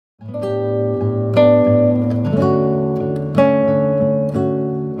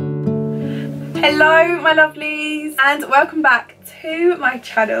my lovelies, and welcome back to my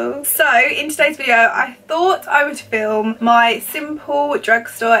channel. So in today's video I thought I would film my simple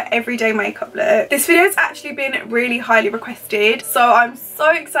drugstore everyday makeup look. This video has actually been really highly requested, so I'm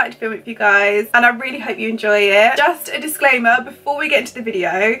so excited to film it with you guys and I really hope you enjoy it. Just a disclaimer before we get into the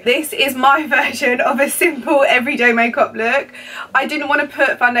video, this is my version of a simple everyday makeup look. I didn't want to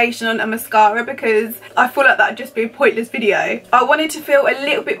put foundation on and mascara because I feel like that would just be a pointless video. I wanted to feel a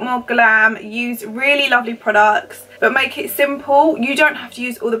little bit more glam, use really lovely products but make it simple. You don't have to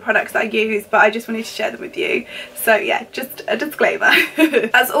use all the products that I use, but I just wanted to share them with you. So yeah, just a disclaimer.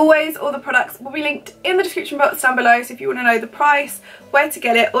 As always, all the products will be linked in the description box down below, so if you want to know the price, where to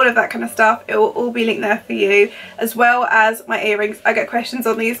get it, all of that kind of stuff, it will all be linked there for you, as well as my earrings. I get questions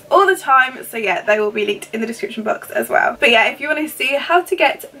on these all the time, so yeah, they will be linked in the description box as well. But yeah, if you want to see how to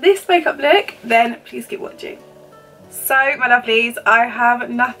get this makeup look, then please keep watching. So my lovelies, I have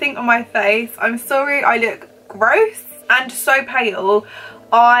nothing on my face. I'm sorry I look gross and so pale.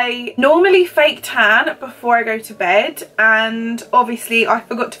 I normally fake tan before I go to bed, and obviously I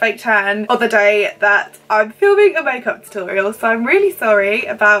forgot to fake tan on the day that I'm filming a makeup tutorial, so I'm really sorry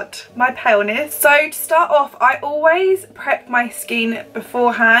about my paleness. So to start off, I always prep my skin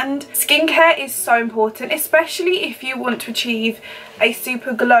beforehand. Skincare is so important, especially if you want to achieve a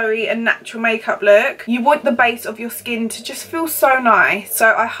super glowy and natural makeup look. You want the base of your skin to just feel so nice,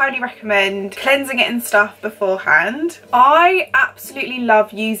 so I highly recommend cleansing it and stuff beforehand. I absolutely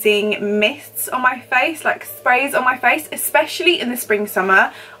love using mists on my face, like sprays on my face, especially in the spring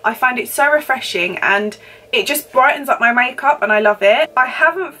summer. I find it so refreshing and it just brightens up my makeup and I love it.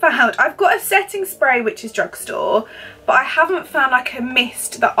 I've got a setting spray which is Drugstore, but I haven't found like a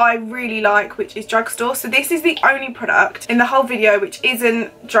mist that I really like which is Drugstore, so this is the only product in the whole video which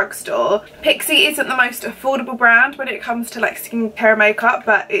isn't Drugstore. Pixi isn't the most affordable brand when it comes to like skincare and makeup,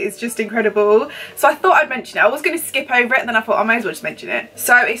 but it is just incredible, so I thought I'd mention it. I was going to skip over it and then I thought I may as well just mention it.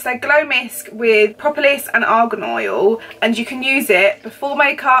 So it's their glow mist with propolis and argan oil, and you can use it before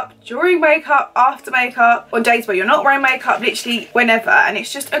makeup, during makeup, after makeup, on days where you're not wearing makeup, literally whenever, and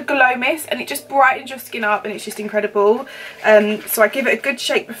it's just a glow mist and it just brightens your skin up and it's just incredible. So I give it a good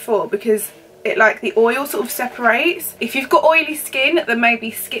shake before because it, like, the oil sort of separates. If you've got oily skin, then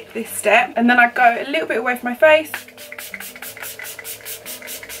maybe skip this step, and then I go a little bit away from my face.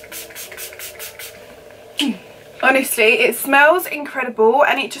 Honestly, it smells incredible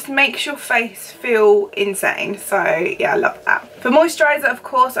and it just makes your face feel insane. So yeah, I love that. For moisturiser, of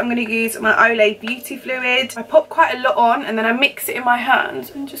course, I'm going to use my Olay Beauty Fluid. I pop quite a lot on and then I mix it in my hands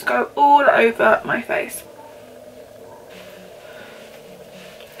and just go all over my face.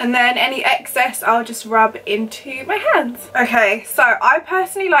 And then any excess I'll just rub into my hands. Okay, so I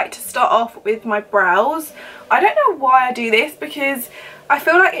personally like to start off with my brows. I don't know why I do this because I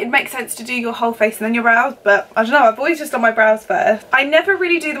feel like it makes sense to do your whole face and then your brows, but I don't know, I've always just done my brows first. I never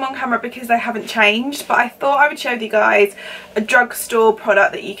really do them on camera because they haven't changed, but I thought I would show you guys a Drugstore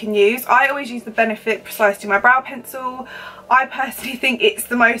product that you can use. I always use the Benefit Precise My Brow Pencil. I personally think it's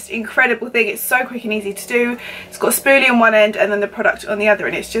the most incredible thing. It's so quick and easy to do. It's got a spoolie on one end and then the product on the other,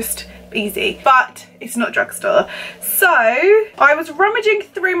 and it's just easy, but it's not Drugstore. So I was rummaging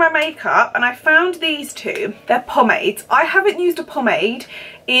through my makeup and I found these two. They're pomades. I haven't used a pomade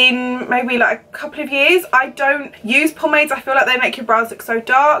in maybe like a couple of years. I don't use pomades. I feel like they make your brows look so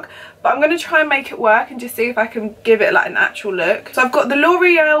dark, but I'm going to try and make it work and just see if I can give it like an actual look. So I've got the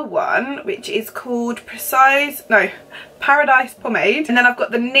L'Oreal one, which is called Paradise Pomade, and then I've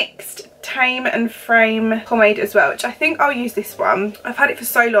got the NYX Tame and Frame pomade as well, which I think I'll use this one. I've had it for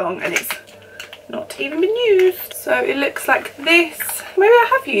so long and it's not even been used. So it looks like this. Maybe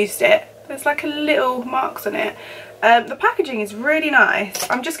I have used it. There's like a little marks on it. The packaging is really nice.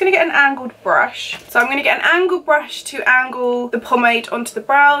 I'm just going to get an angled brush. So I'm going to get an angled brush to angle the pomade onto the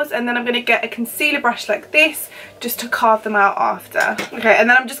brows, and then I'm going to get a concealer brush like this just to carve them out after. Okay, and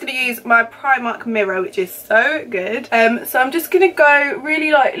then I'm just going to use my Primark mirror, which is so good. So I'm just going to go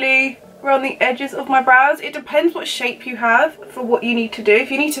really lightly around the edges of my brows. It depends what shape you have for what you need to do. If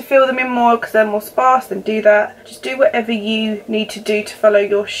you need to fill them in more because they're more sparse, then do that. Just do whatever you need to do to follow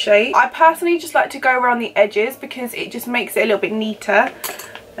your shape. I personally just like to go around the edges because it just makes it a little bit neater.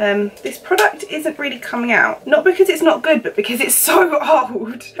 This product isn't really coming out, not because it's not good, but because it's so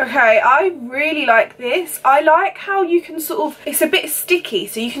old. Okay, I really like this. I like how you can sort of, it's a bit sticky,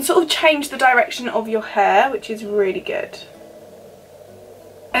 so you can sort of change the direction of your hair, which is really good.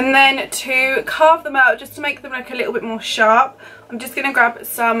 And then to carve them out, just to make them look a little bit more sharp, I'm just going to grab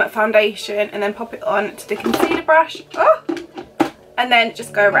some foundation and then pop it on to the concealer brush. Oh! And then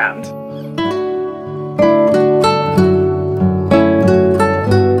just go around.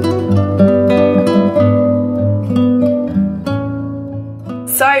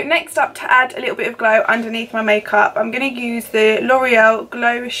 next up, to add a little bit of glow underneath my makeup, I'm going to use the L'Oreal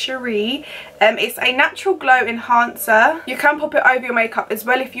Glow Cherie. It's a natural glow enhancer. You can pop it over your makeup as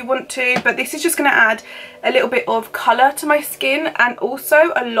well if you want to, but this is just going to add a little bit of colour to my skin and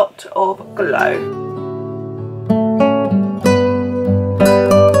also a lot of glow.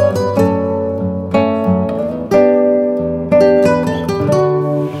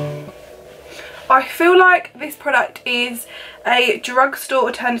 I feel like this product is a drugstore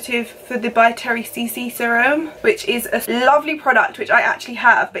alternative for the By Terry CC serum, which is a lovely product which I actually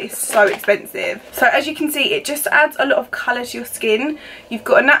have, but it's so expensive. So as you can see, it just adds a lot of colour to your skin. You've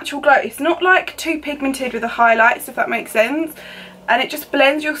got a natural glow. It's not like too pigmented with the highlights, if that makes sense. And it just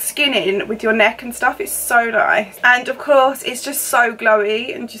blends your skin in with your neck and stuff. It's so nice. And of course, it's just so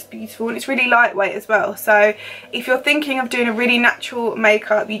glowy and just beautiful. And it's really lightweight as well. So if you're thinking of doing a really natural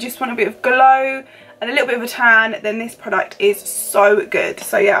makeup, you just want a bit of glow and a little bit of a tan, then this product is so good.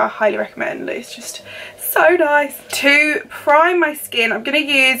 So yeah, I highly recommend. It's just so nice. To prime my skin, I'm going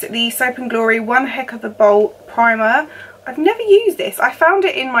to use the Soap & Glory One Heck of a Bolt primer. I've never used this. I found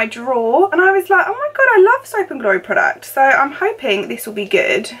it in my drawer and I was like, oh my god, I love Soap & Glory products. So I'm hoping this will be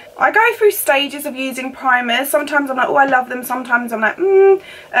good. I go through stages of using primers. Sometimes I'm like, oh, I love them. Sometimes I'm like,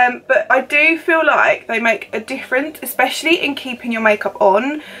 but I do feel like they make a difference, especially in keeping your makeup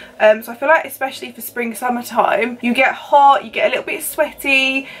on. So I feel like especially for spring, summertime, you get hot, you get a little bit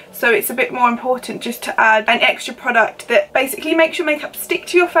sweaty, so it's a bit more important just to add an extra product that basically makes your makeup stick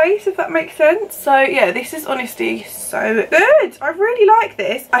to your face, if that makes sense. So yeah, this is honestly so good. I really like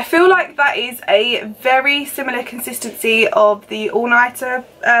this. I feel like that is a very similar consistency of the All Nighter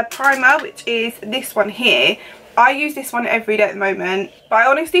primer, which is this one here. I use this one every day at the moment, but I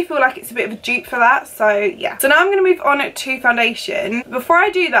honestly feel like it's a bit of a dupe for that, so yeah. So now I'm going to move on to foundation. Before I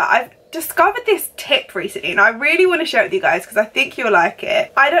do that, I've discovered this tip recently and I really want to share it with you guys because I think you'll like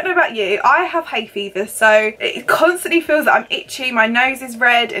it. I don't know about you, I have hay fever, so it constantly feels that I'm itchy, my nose is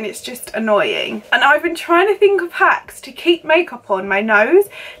red and it's just annoying. And I've been trying to think of hacks to keep makeup on my nose.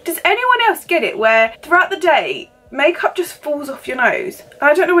 Does anyone else get it where throughout the day makeup just falls off your nose? And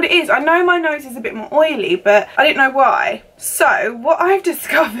I don't know what it is. I know my nose is a bit more oily, but I didn't know why. So what I've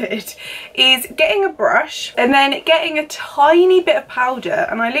discovered is getting a brush and then getting a tiny bit of powder,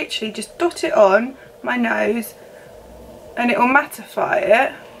 and I literally just dot it on my nose and it will mattify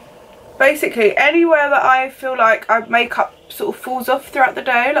it. Basically anywhere that I feel like my makeup sort of falls off throughout the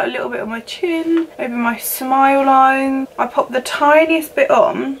day, like a little bit on my chin, maybe my smile line, I pop the tiniest bit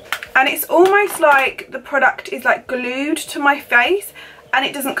on and it's almost like the product is like glued to my face and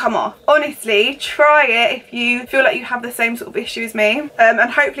it doesn't come off. Honestly, try it if you feel like you have the same sort of issue as me, and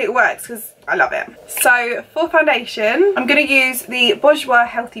hopefully it works because I love it. So for foundation, I'm going to use the Bourjois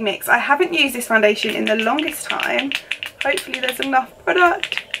Healthy Mix. I haven't used this foundation in the longest time. Hopefully there's enough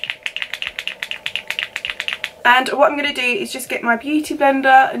product. And what I'm going to do is just get my beauty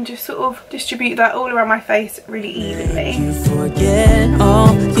blender and just sort of distribute that all around my face really evenly. You forget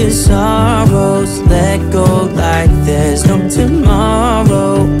all your sorrows, let go like there's no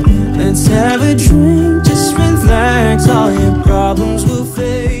tomorrow. Let's have a drink, just relax, all your problems will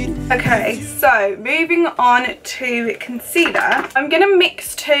fade. Okay, so moving on to concealer. I'm going to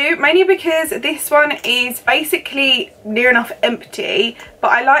mix two, mainly because this one is basically near enough empty,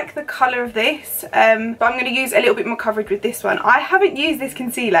 but I like the colour of this, but I'm going to use a little bit more coverage with this one. I haven't used this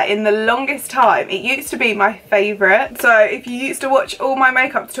concealer in the longest time. It used to be my favourite. So if you used to watch all my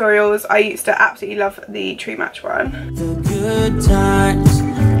makeup tutorials, I used to absolutely love the True Match one. The good times,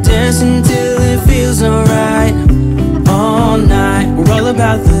 dance until it feels alright. All night, we're all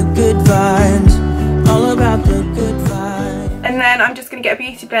about the good vibes, all about the good vibes. And then I'm just going to get a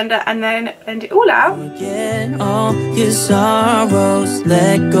beauty blender and then blend it all out. Forget all your sorrows,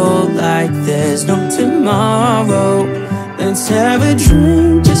 let go like there's no tomorrow. Let's have a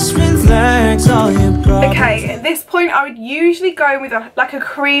drink, just relax, all your problems. Okay, at this point I would usually go with like a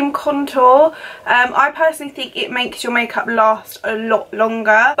cream contour. I personally think it makes your makeup last a lot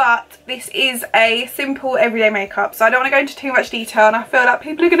longer, but this is a simple everyday makeup, so I don't want to go into too much detail and I feel like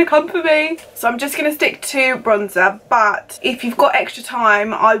people are going to come for me. So I'm just going to stick to bronzer, but if you've got extra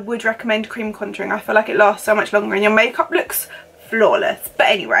time, I would recommend cream contouring. I feel like it lasts so much longer and your makeup looks flawless. But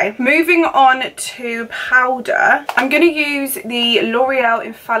anyway, moving on to powder, I'm going to use the L'Oreal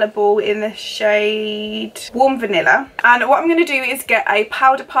Infallible in the shade Warm Vanilla, and what I'm going to do is get a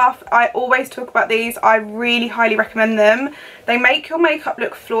powder puff. I always talk about these. I really highly recommend them. They make your makeup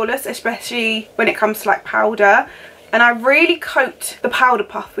look flawless, especially when it comes to like powder, and I really coat the powder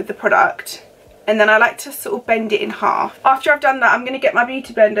puff with the product. And then I like to sort of bend it in half. After I've done that, I'm going to get my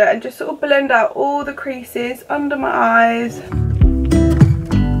beauty blender and just sort of blend out all the creases under my eyes.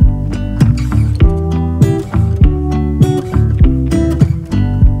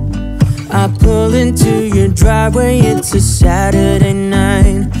 I pull into your driveway, it's a Saturday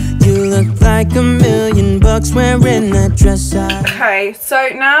night. You look like $1,000,000 wearing that dress I... Okay, so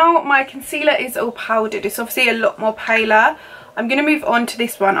now my concealer is all powdered. It's obviously a lot more paler. I'm going to move on to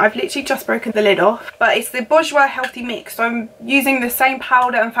this one. I've literally just broken the lid off, but it's the Bourjois Healthy Mix. So I'm using the same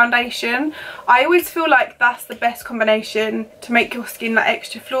powder and foundation. I always feel like that's the best combination to make your skin like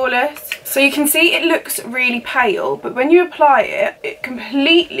extra flawless. So you can see it looks really pale, but when you apply it, it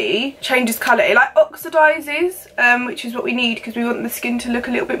completely changes colour. It like oxidizes, which is what we need because we want the skin to look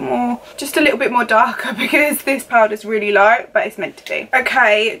a little bit more, just a little bit more darker, because this powder is really light, but it's meant to be.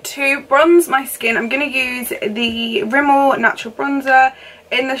 Okay, to bronze my skin, I'm going to use the Rimmel Natural Bronzer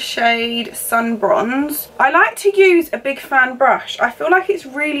in the shade Sun Bronze. I like to use a big fan brush. I feel like it's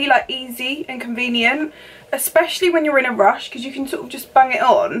really like easy and convenient, especially when you're in a rush, because you can sort of just bang it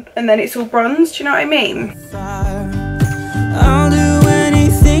on and then it's all bronze. Do you know what I mean? I'll do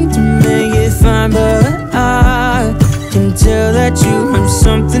anything to make it fine, but I can tell that you have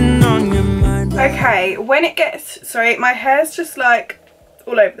something on your mind. Okay, when it gets, sorry, my hair's just like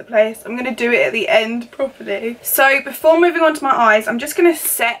all over the place. I'm going to do it at the end properly. So before moving on to my eyes, I'm just going to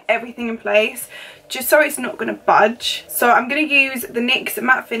set everything in place just so it's not going to budge. So I'm going to use the NYX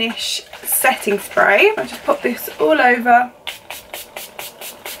Matte Finish setting spray. I'll just pop this all over.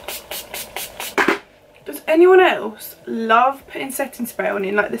 Does anyone else love putting setting spray on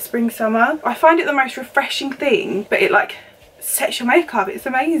in like the spring summer? I find it the most refreshing thing, but it like sets your makeup. It's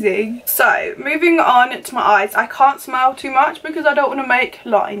amazing. So moving on to my eyes, I can't smile too much because I don't want to make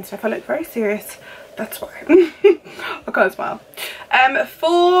lines. So if I look very serious, that's why. I can't smile.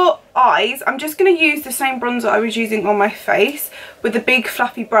 For eyes, I'm just going to use the same bronzer I was using on my face with the big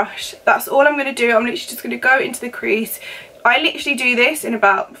fluffy brush. That's all I'm going to do. I'm literally just going to go into the crease. I literally do this in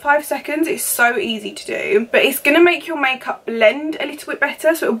about 5 seconds. It's so easy to do, but it's going to make your makeup blend a little bit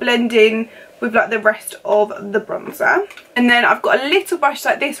better, so it'll blend in with like the rest of the bronzer. And then I've got a little brush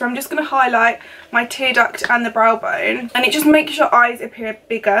like this where I'm just going to highlight my tear duct and the brow bone, and it just makes your eyes appear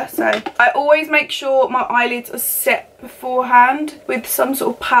bigger. So I always make sure my eyelids are set beforehand with some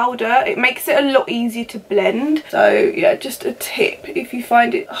sort of powder. It makes it a lot easier to blend. So yeah, just a tip if you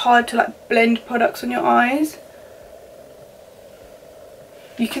find it hard to like blend products on your eyes.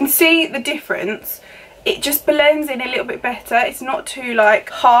 You can see the difference. It just blends in a little bit better. It's not too like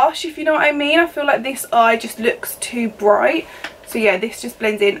harsh, if you know what I mean. I feel like this eye just looks too bright. So yeah, this just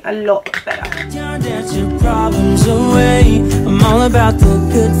blends in a lot better. And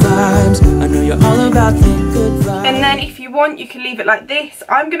then if you want, you can leave it like this.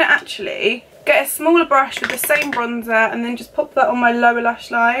 I'm going to actually get a smaller brush with the same bronzer and then just pop that on my lower lash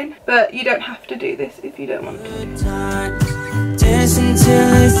line. But you don't have to do this if you don't want to. Dance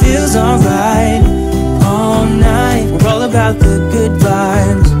until it feels alright. All night, we're all about the good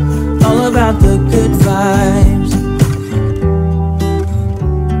vibes. All about the good vibes.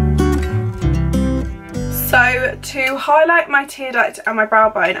 So to highlight my tear duct and my brow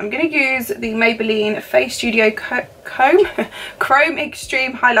bone, I'm going to use the Maybelline Face Studio Chrome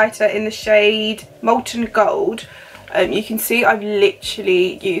Extreme Highlighter in the shade Molten Gold. You can see I've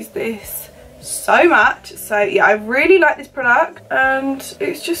literally used this so much. So yeah, I really like this product, and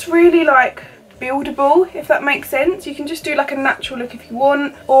it's just really like buildable, if that makes sense. You can just do like a natural look if you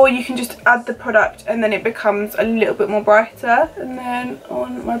want, or you can just add the product and then it becomes a little bit more brighter. And then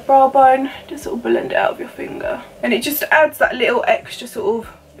on my brow bone, just sort of blend it out with your finger, and it just adds that little extra sort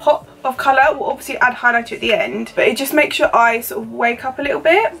of pop of colour. We'll obviously add highlighter at the end, but it just makes your eyes sort of wake up a little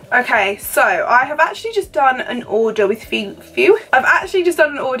bit. Okay, so I have actually just done an order with Feel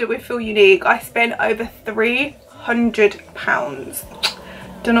Unique. I spent over £300.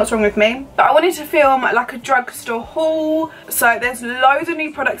 Don't know what's wrong with me, but I wanted to film like a drugstore haul. So there's loads of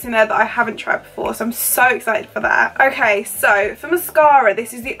new products in there that I haven't tried before, so I'm so excited for that. Okay, so for mascara,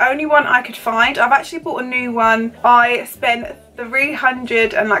 this is the only one I could find. I've actually bought a new one. I spent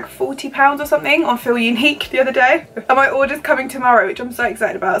 £340 or something on Feel Unique the other day, and my order's coming tomorrow, which I'm so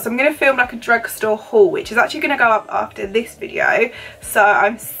excited about. So I'm going to film like a drugstore haul, which is actually going to go up after this video, so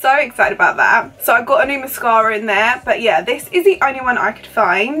I'm so excited about that. So I've got a new mascara in there, but yeah, this is the only one I could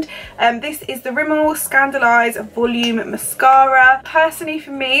find. This is the Rimmel Scandalise Volume Mascara. Personally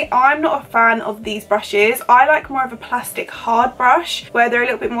for me, I'm not a fan of these brushes. I like more of a plastic hard brush where they're a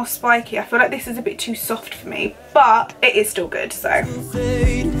little bit more spiky. I feel like this is a bit too soft for me, but it is still good. So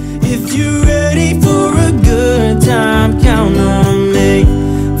if you're ready for a good time, count on me.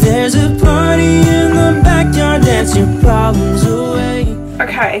 There's a party in the backyard, dance your problems away.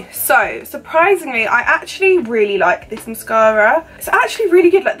 Okay, Okay, so surprisingly I actually really like this mascara. It's actually really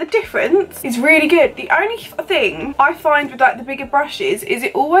good. Like, the difference is really good. The only thing I find with like the bigger brushes is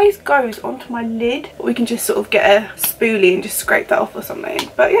it always goes onto my lid. We can just sort of get a spoolie and just scrape that off or something.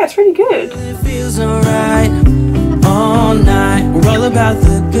 But yeah, it's really good. It feels alright all night. We're all about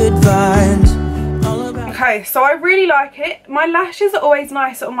the good vibes. Okay, so I really like it. My lashes are always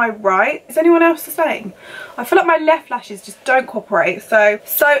nicer on my right. Is anyone else the same? I feel like my left lashes just don't cooperate. So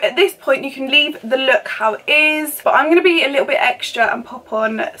at this point you can leave the look how it is, but I'm going to be a little bit extra and pop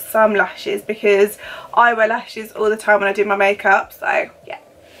on some lashes because I wear lashes all the time when I do my makeup. So yeah.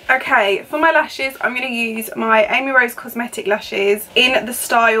 Okay, for my lashes I'm going to use my Amy Rose Cosmetic lashes in the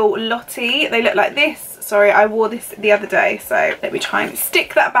style Lottie. They look like this. Sorry, I wore this the other day, so let me try and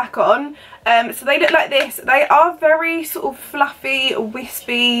stick that back on. So they look like this. They are very sort of fluffy,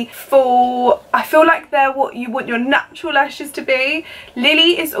 wispy, full. I feel like they're what you want your natural lashes to be.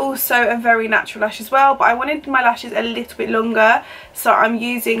 Lily is also a very natural lash as well, but I wanted my lashes a little bit longer, so I'm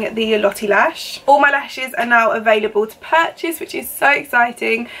using the Lottie lash. All my lashes are now available to purchase, which is so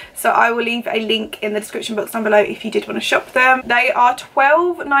exciting. So I will leave a link in the description box down below if you did want to shop them. They are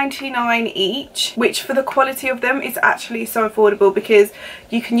 £12.99 each, which for the quality of them is actually so affordable because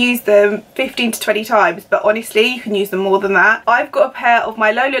you can use them 15 to 20 times, but honestly you can use them more than that. I've got a pair of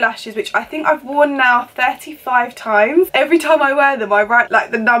my Lola lashes which I think I've worn now 35 times. Every time I wear them I write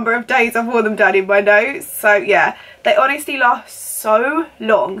like the number of days I've worn them down in my notes. So yeah, they honestly last so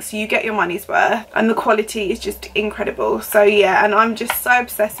long, so you get your money's worth and the quality is just incredible. So yeah, and I'm just so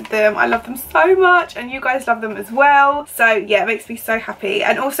obsessed with them. I love them so much and you guys love them as well. So yeah, it makes me so happy.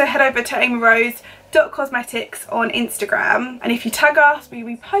 And also head over to amyrose.cosmetics on Instagram, and if you tag us we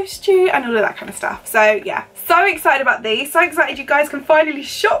repost you and all of that kind of stuff. So yeah, so excited about these, so excited you guys can finally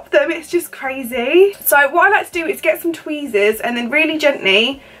shop them. It's just crazy. So what I like to do is get some tweezers and then really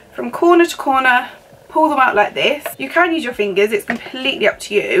gently from corner to corner pull them out like this. You can use your fingers, it's completely up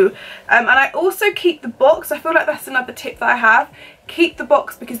to you. And I also keep the box. I feel like that's another tip that I have. Keep the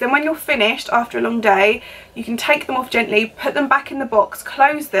box, because then when you're finished after a long day you can take them off gently, put them back in the box,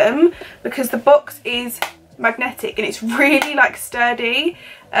 close them, because the box is magnetic and it's really like sturdy,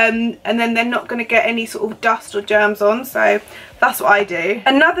 and then they're not going to get any sort of dust or germs on. So that's what I do.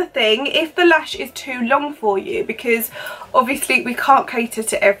 Another thing, if the lash is too long for you, because obviously we can't cater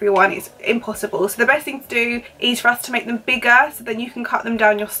to everyone, it's impossible, so the best thing to do is for us to make them bigger so then you can cut them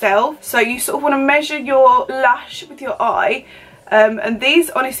down yourself. So you sort of want to measure your lash with your eye. And these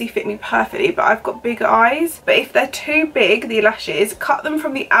honestly fit me perfectly, but I've got bigger eyes. But if they're too big, the lashes, cut them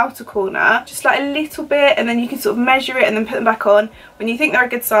from the outer corner just like a little bit, and then you can sort of measure it and then put them back on. When you think they're a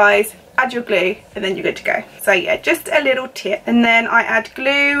good size, add your glue and then you're good to go. So yeah, just a little tip. And then I add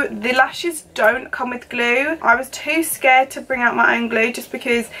glue. The lashes don't come with glue. I was too scared to bring out my own glue just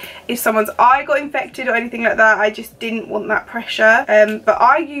because if someone's eye got infected or anything like that, I just didn't want that pressure. But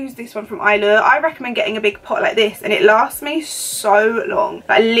I use this one from Isla. I recommend getting a big pot like this and it lasts me so long,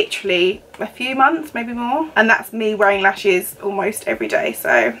 like literally a few months, maybe more, and that's me wearing lashes almost every day.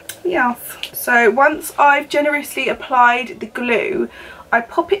 So yeah, so once I've generously applied the glue, I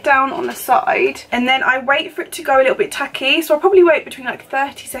pop it down on the side and then I wait for it to go a little bit tacky. So I'll probably wait between like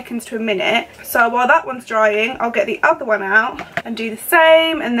 30 seconds to a minute. So while that one's drying, I'll get the other one out and do the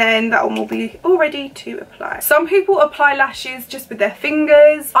same, and then that one will be all ready to apply. Some people apply lashes just with their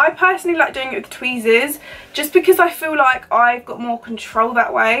fingers. I personally like doing it with tweezers just because I feel like I've got more control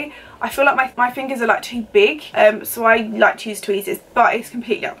that way. I feel like my fingers are like too big, so I like to use tweezers, but it's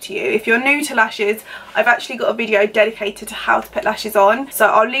completely up to you. If you're new to lashes, I've actually got a video dedicated to how to put lashes on, so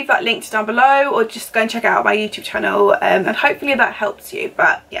I'll leave that linked down below, or just go and check out my YouTube channel, and hopefully that helps you.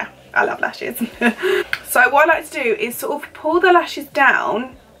 But yeah, I love lashes. So what I like to do is sort of pull the lashes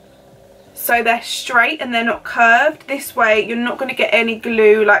down so they're straight and they're not curved. This way you're not going to get any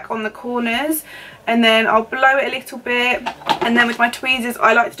glue like on the corners. And then I'll blow it a little bit, and then with my tweezers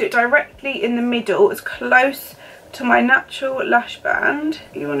I like to do it directly in the middle, as close to my natural lash band.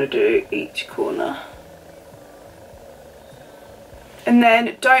 You want to do each corner. And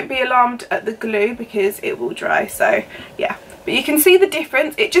then don't be alarmed at the glue because it will dry. So yeah, but you can see the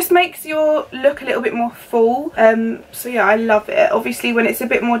difference. It just makes your look a little bit more full. So yeah, I love it. Obviously when it's a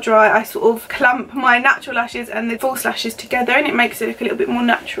bit more dry, I sort of clump my natural lashes and the false lashes together, and it makes it look a little bit more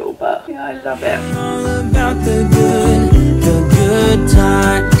natural. But yeah, I love it. All about the good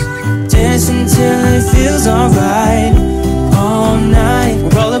times. Dance until it feels alright. All night,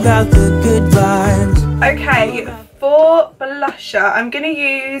 we're all about the good vibes. Okay, for blusher, I'm going to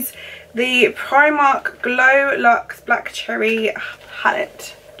use the Primark Glow Luxe Black Cherry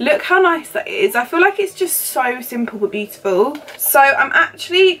palette. Look how nice that is. I feel like it's just so simple but beautiful. So I'm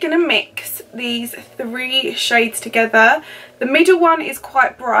actually going to mix these 3 shades together. The middle one is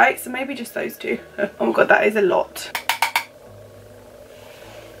quite bright, so maybe just those 2. Oh my god, that is a lot.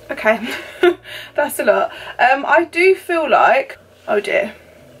 Okay, that's a lot. I do feel like, oh dear,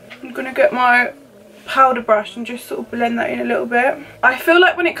 I'm going to get my powder brush and just sort of blend that in a little bit. I feel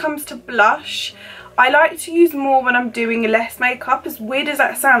like when it comes to blush, I like to use more when I'm doing less makeup. As weird as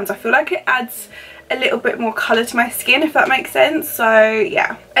that sounds, I feel like it adds a little bit more colour to my skin, if that makes sense. So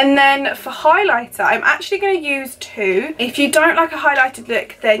yeah. And then for highlighter, I'm actually going to use 2. If you don't like a highlighted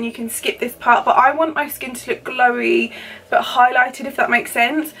look, then you can skip this part, but I want my skin to look glowy but highlighted, if that makes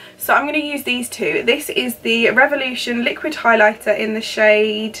sense. So I'm going to use these 2. This is the Revolution liquid highlighter in the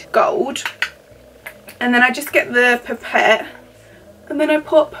shade Gold, and then I just get the pipette and then I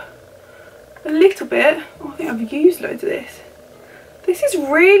pop a little bit. Oh, I think I've used loads of this. This is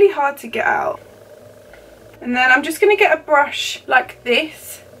really hard to get out. And then I'm just going to get a brush like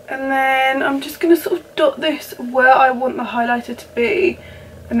this, and then I'm just going to sort of dot this where I want the highlighter to be,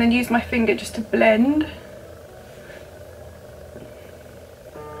 and then use my finger just to blend.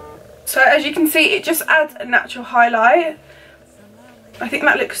 So as you can see, it just adds a natural highlight. I think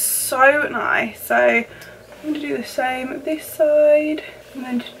that looks so nice. So I'm going to do the same this side, and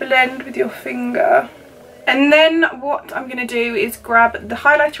then just blend with your finger. And then what I'm going to do is grab the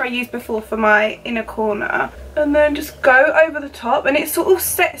highlighter I used before for my inner corner, and then just go over the top, and it sort of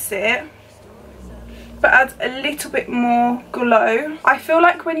sets it but adds a little bit more glow. I feel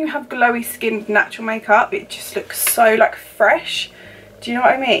like when you have glowy skin with natural makeup, it just looks so like fresh. Do you know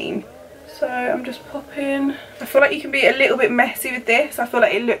what I mean? So I'm just popping. I feel like you can be a little bit messy with this. I feel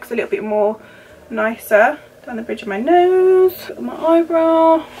like it looks a little bit more nicer. Down the bridge of my nose, my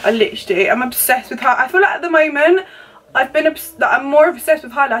eyebrow. I'm obsessed with I feel like at the moment I'm more obsessed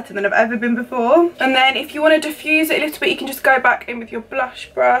with highlighter than I've ever been before. And then if you want to diffuse it a little bit, you can just go back in with your blush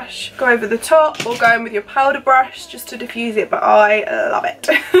brush, go over the top, or go in with your powder brush just to diffuse it, but I love it.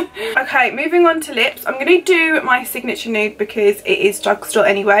 Okay, moving on to lips. I'm going to do my signature nude because it is Drugstore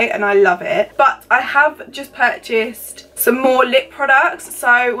anyway and I love it. But I have just purchased some more lip products,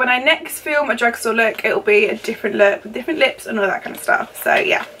 so when I next film a Drugstore look, it'll be a different look with different lips and all that kind of stuff. So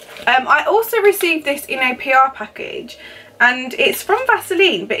yeah. I also received this in a PR package, and it's from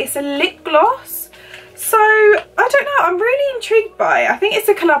Vaseline, but it's a lip gloss. So I don't know, I'm really intrigued by it. I think it's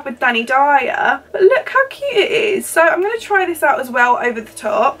a collab with Danny Dyer, but look how cute it is. So I'm going to try this out as well over the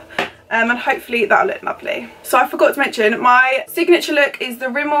top, and hopefully that'll look lovely. So I forgot to mention, my signature look is the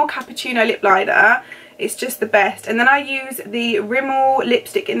Rimmel Cappuccino lip liner. It's just the best. And then I use the Rimmel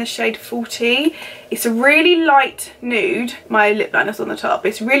lipstick in the shade 40. It's a really light nude. My lip liner's on the top.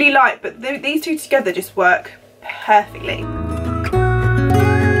 It's really light, but these 2 together just work perfectly.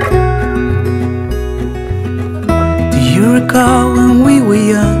 Do you recall when we were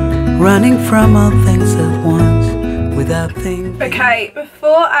young, running from all things at once, without thinking? Okay,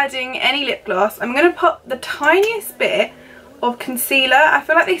 before adding any lip gloss, I'm going to pop the tiniest bit of concealer. I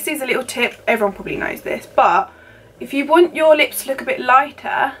feel like this is a little tip, everyone probably knows this, but if you want your lips to look a bit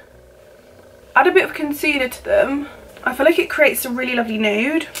lighter, add a bit of concealer to them. I feel like it creates a really lovely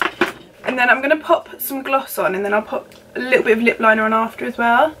nude. And then I'm going to pop some gloss on, and then I'll pop a little bit of lip liner on after as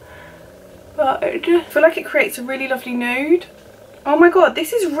well. But I just feel like it creates a really lovely nude. Oh my god,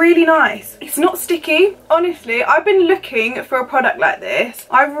 this is really nice. It's not sticky. Honestly, I've been looking for a product like this.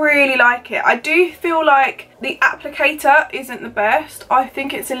 I really like it. I do feel like the applicator isn't the best. I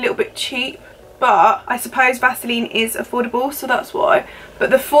think it's a little bit cheap, but I suppose Vaseline is affordable, so that's why. But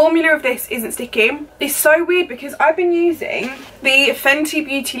the formula of this isn't sticking. It's so weird because I've been using the Fenty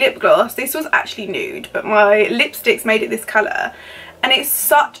Beauty lip gloss. This was actually nude, but my lipsticks made it this colour, and it's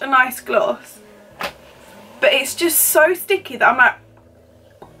such a nice gloss. But it's just so sticky that I'm like,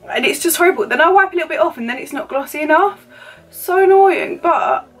 and it's just horrible. Then I wipe a little bit off and then it's not glossy enough. So annoying,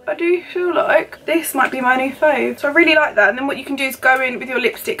 but I do feel like this might be my new fave. So I really like that. And then what you can do is go in with your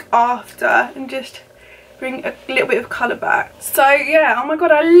lipstick after and just bring a little bit of colour back. So yeah, oh my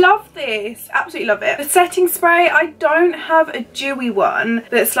god, I love this. Absolutely love it. The setting spray, I don't have a dewy one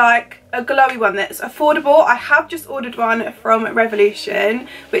that's like a glowy one that's affordable. I have just ordered one from Revolution,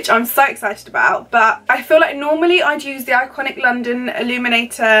 which I'm so excited about, but I feel like normally I'd use the Iconic London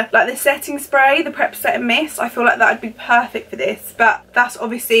Illuminator, like the setting spray, the Prep Set and Mist. I feel like that would be perfect for this, but that's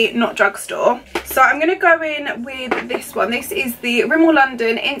obviously not Drugstore. So I'm going to go in with this one. This is the Rimmel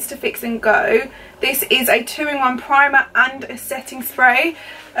London Insta Fix and Go. This is a 2-in-1 primer and a setting spray.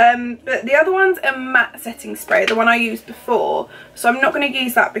 But the other one's a matte setting spray, the one I used before, so I'm not going to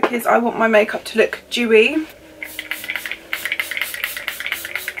use that because I want my makeup to look dewy.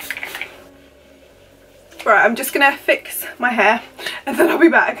 Right, I'm just gonna fix my hair and then I'll be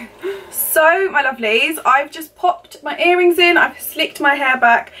back. So my lovelies, I've just popped my earrings in, I've slicked my hair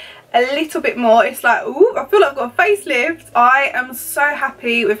back a little bit more. It's like, ooh, I feel like I've got a facelift. I am so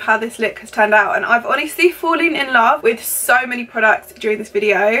happy with how this look has turned out, and I've honestly fallen in love with so many products during this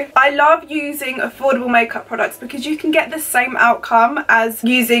video. I love using affordable makeup products because you can get the same outcome as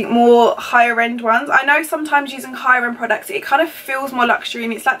using more higher end ones. I know sometimes using higher end products, it kind of feels more luxury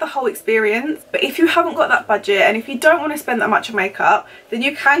and it's like the whole experience, but if you haven't got that budget and if you don't want to spend that much on makeup, then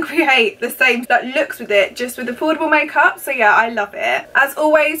you can create the same looks with it, just with affordable makeup. So yeah, I love it. As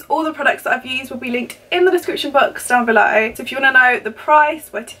always, all the products that I've used will be linked in the description box down below, so if you want to know the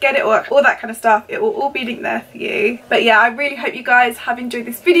price, where to get it, or all that kind of stuff, it will all be linked there for you. But yeah, I really hope you guys have enjoyed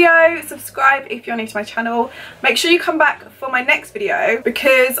this video. Subscribe if you're new to my channel. Make sure you come back for my next video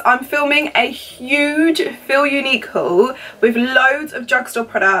because I'm filming a huge Feel Unique haul with loads of drugstore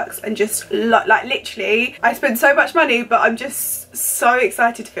products and just like literally I spent so much money, but I'm just so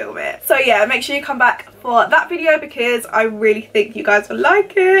excited to film it. So yeah, make sure you come back for that video because I really think you guys will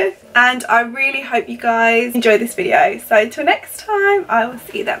like it, and I really hope you guys enjoy this video. So until next time, I will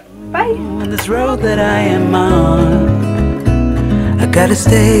see you then. Bye. On this road that I am on, I gotta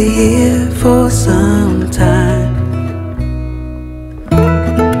stay here for some time.